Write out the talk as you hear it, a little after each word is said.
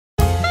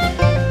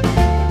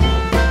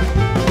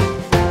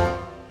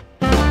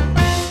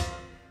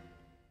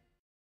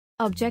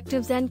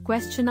Objectives and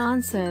question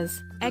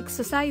answers,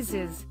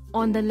 exercises,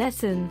 on the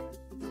lesson.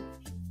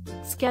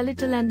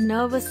 Skeletal and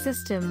nervous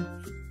system.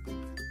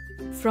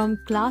 From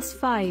Class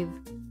 5.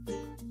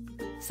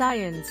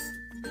 Science.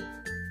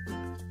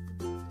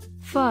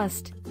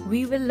 First,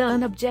 we will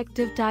learn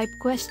objective type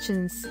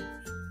questions.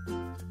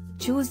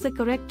 Choose the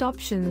correct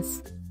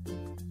options.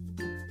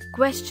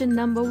 Question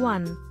number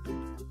 1.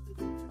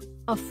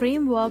 A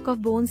framework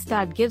of bones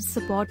that gives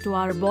support to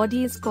our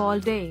body is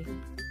called a.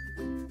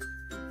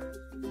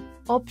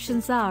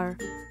 Options are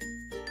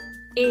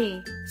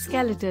A.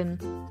 Skeleton,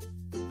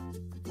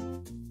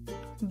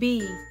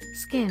 B.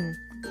 Skin,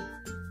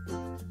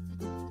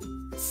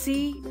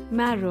 C.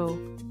 Marrow,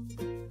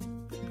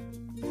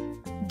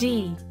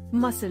 D.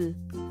 Muscle.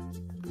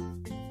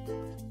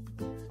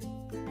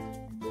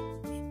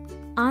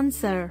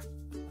 Answer: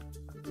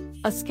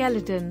 a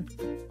skeleton.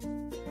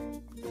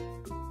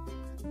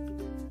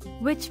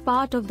 Which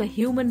part of the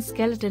human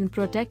skeleton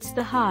protects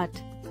the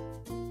heart?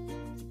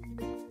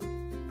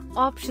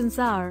 Options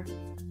are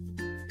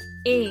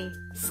A.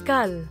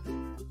 Skull,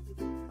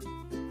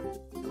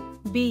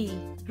 B.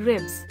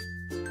 Ribs,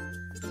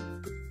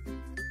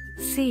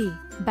 C.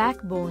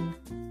 Backbone,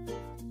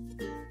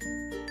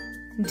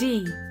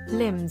 D.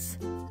 Limbs.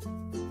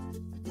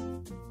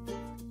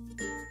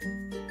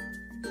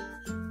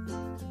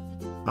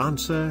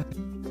 Answer: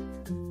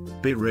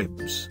 B.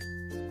 Ribs.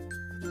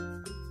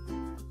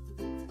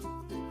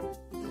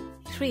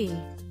 3.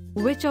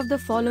 Which of the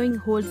following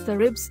holds the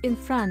ribs in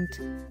front?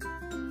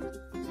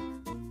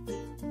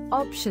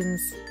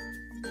 Options: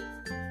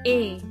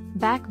 A.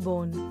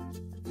 Backbone,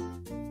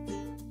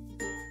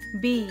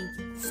 B.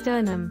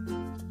 Sternum,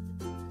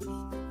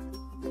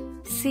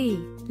 C.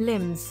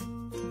 Limbs,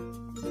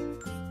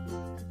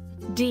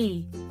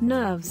 D.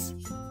 Nerves.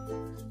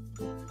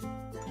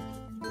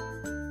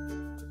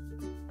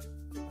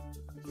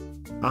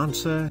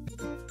 Answer: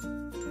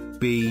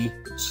 B.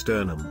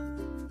 Sternum.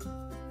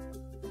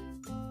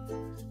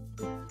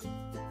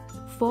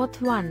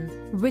 4th one.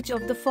 Which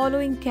of the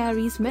following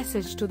carries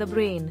message to the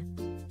brain?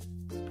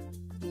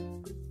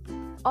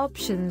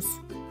 Options: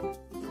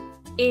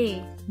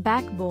 A.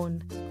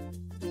 Backbone,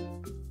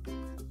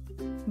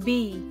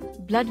 B.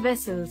 Blood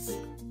vessels,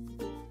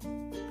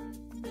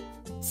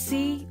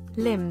 C.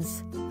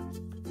 Limbs,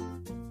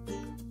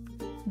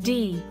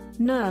 D.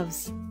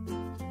 Nerves.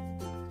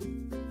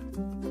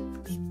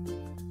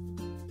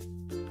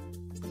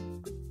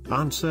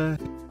 Answer: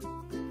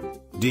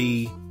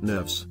 D.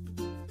 Nerves.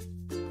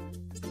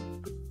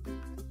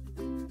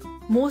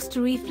 Most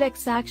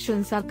reflex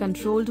actions are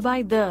controlled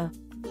by the.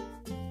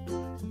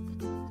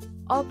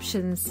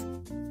 Options: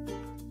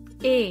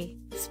 A.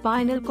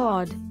 Spinal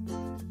cord,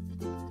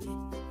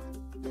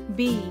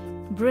 B.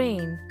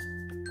 Brain,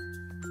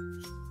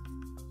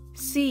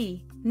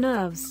 C.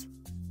 Nerves,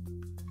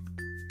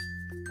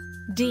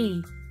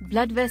 D.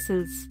 Blood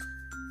vessels.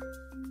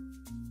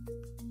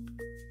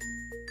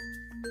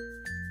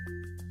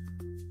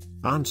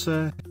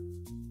 Answer: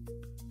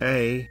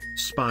 A.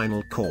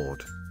 Spinal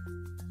cord.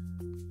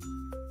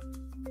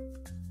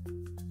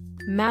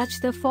 Match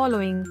the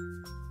following.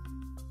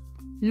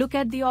 Look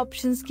at the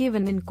options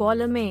given in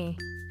column A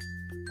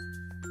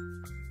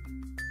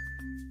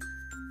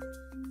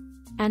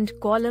and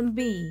column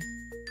B.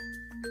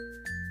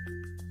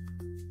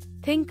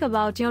 Think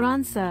about your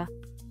answer.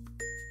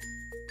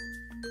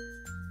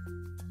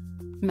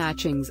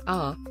 Matchings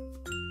are: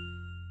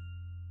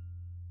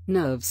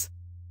 nerves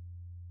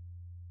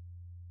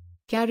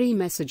carry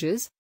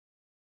messages,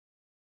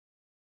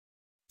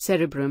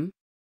 cerebrum,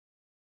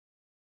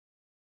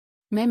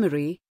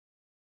 memory,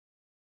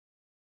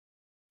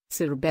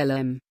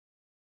 cerebellum,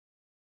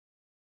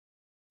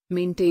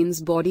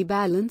 maintains body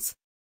balance,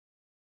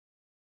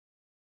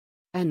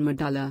 and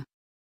medulla,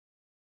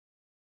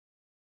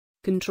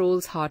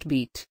 controls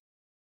heartbeat.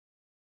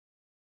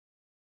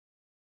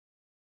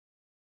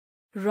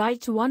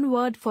 Write one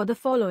word for the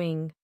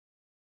following.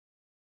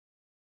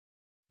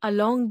 A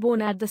long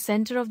bone at the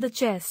center of the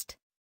chest.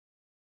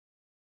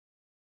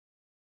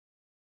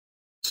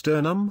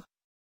 Sternum.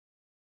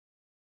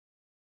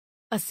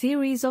 A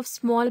series of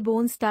small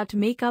bones that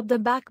make up the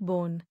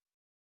backbone.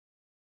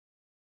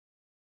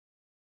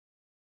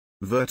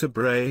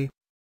 Vertebrae.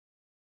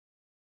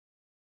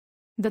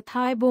 The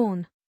thigh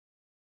bone.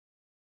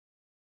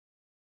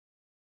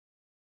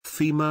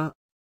 Femur.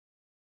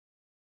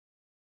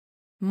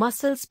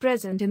 Muscles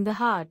present in the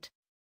heart.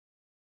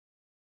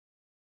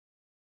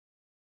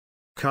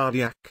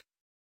 Cardiac.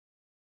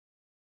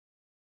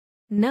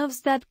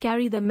 Nerves that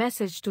carry the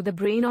message to the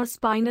brain or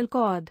spinal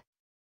cord.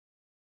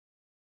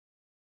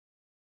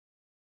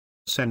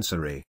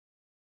 Sensory.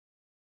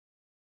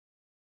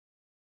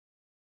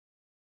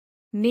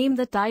 Name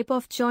the type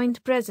of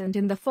joint present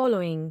in the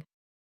following.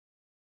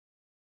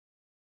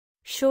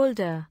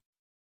 Shoulder,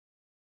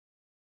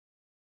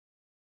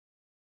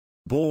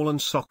 Ball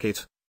and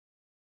socket.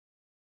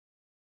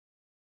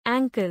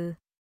 ankle,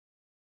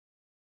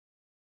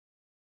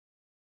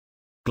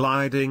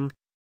 Gliding.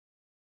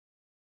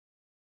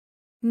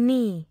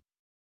 knee,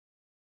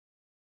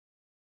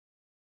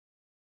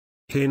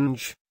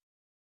 Hinge.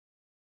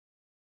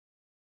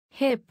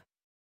 hip,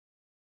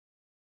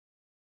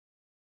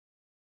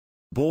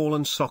 ball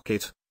and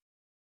socket,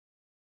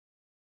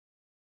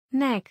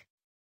 neck,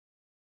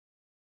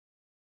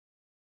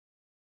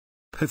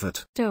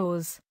 pivot,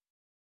 toes,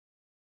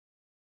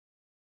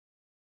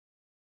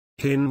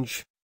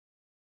 hinge,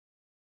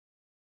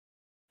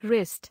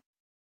 wrist,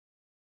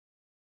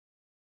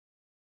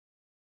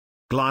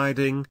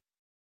 gliding,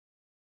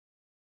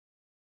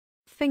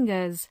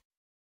 fingers,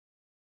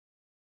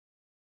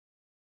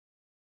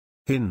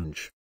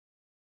 hinge.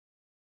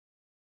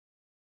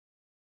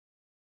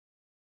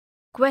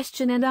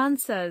 Question and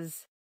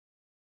answers.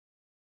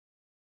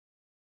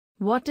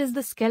 What is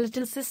the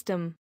skeletal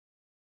system?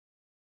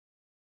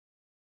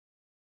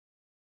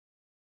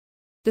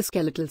 The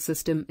skeletal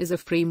system is a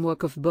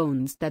framework of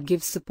bones that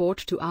gives support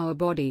to our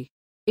body.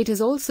 It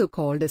is also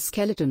called a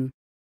skeleton.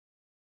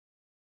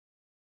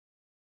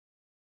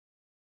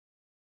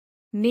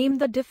 Name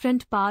the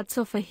different parts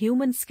of a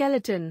human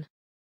skeleton.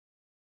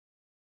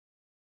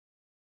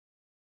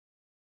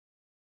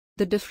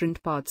 The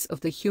different parts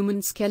of the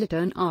human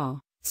skeleton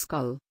are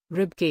skull,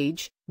 rib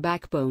cage,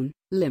 backbone,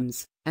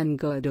 limbs, and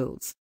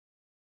girdles.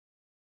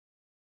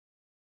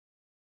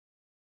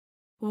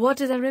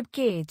 What is a rib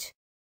cage?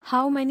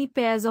 How many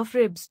pairs of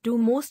ribs do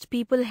most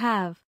people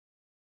have?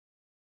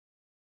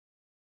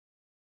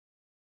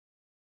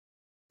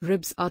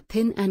 Ribs are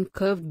thin and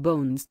curved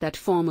bones that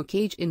form a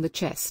cage in the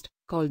chest,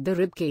 called the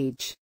rib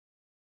cage.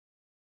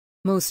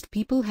 Most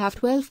people have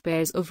 12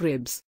 pairs of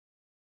ribs.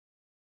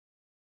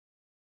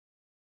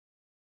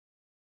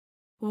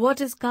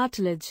 What is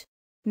cartilage?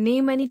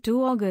 Name any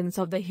two organs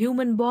of the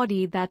human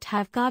body that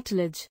have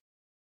cartilage.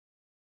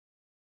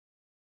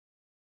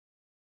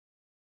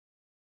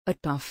 A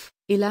tough,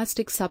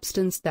 elastic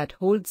substance that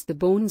holds the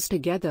bones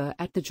together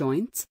at the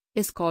joints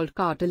is called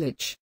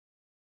cartilage.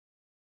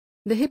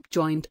 The hip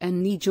joint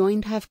and knee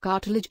joint have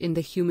cartilage in the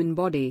human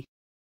body.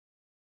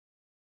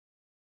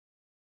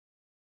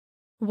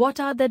 What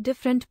are the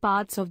different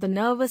parts of the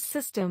nervous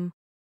system?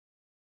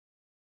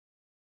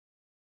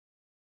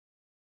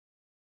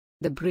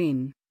 The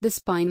brain, the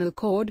spinal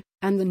cord,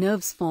 and the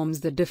nerves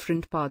forms the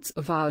different parts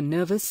of our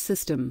nervous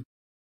system.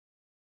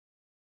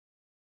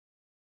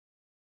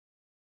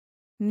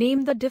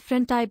 Name the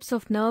different types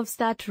of nerves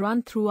that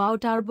run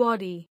throughout our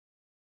body.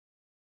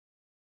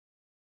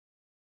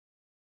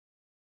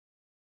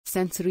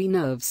 Sensory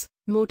nerves,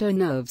 motor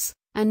nerves,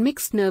 and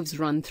mixed nerves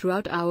run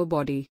throughout our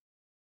body.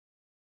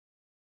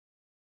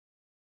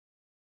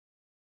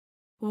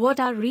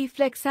 What are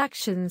reflex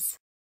actions?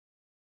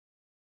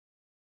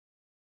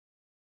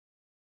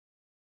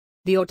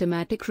 The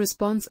automatic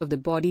response of the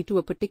body to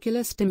a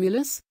particular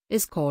stimulus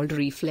is called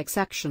reflex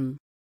action.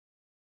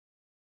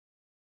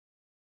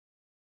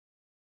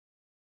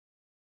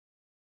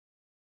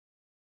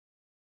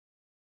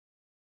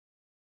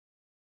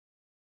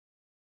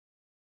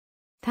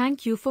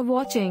 Thank you for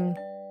watching.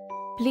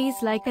 Please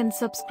like and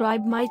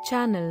subscribe my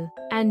channel,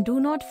 and do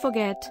not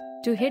forget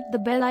to hit the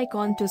bell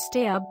icon to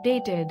stay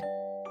updated.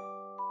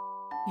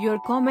 Your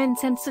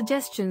comments and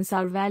suggestions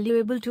are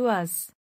valuable to us.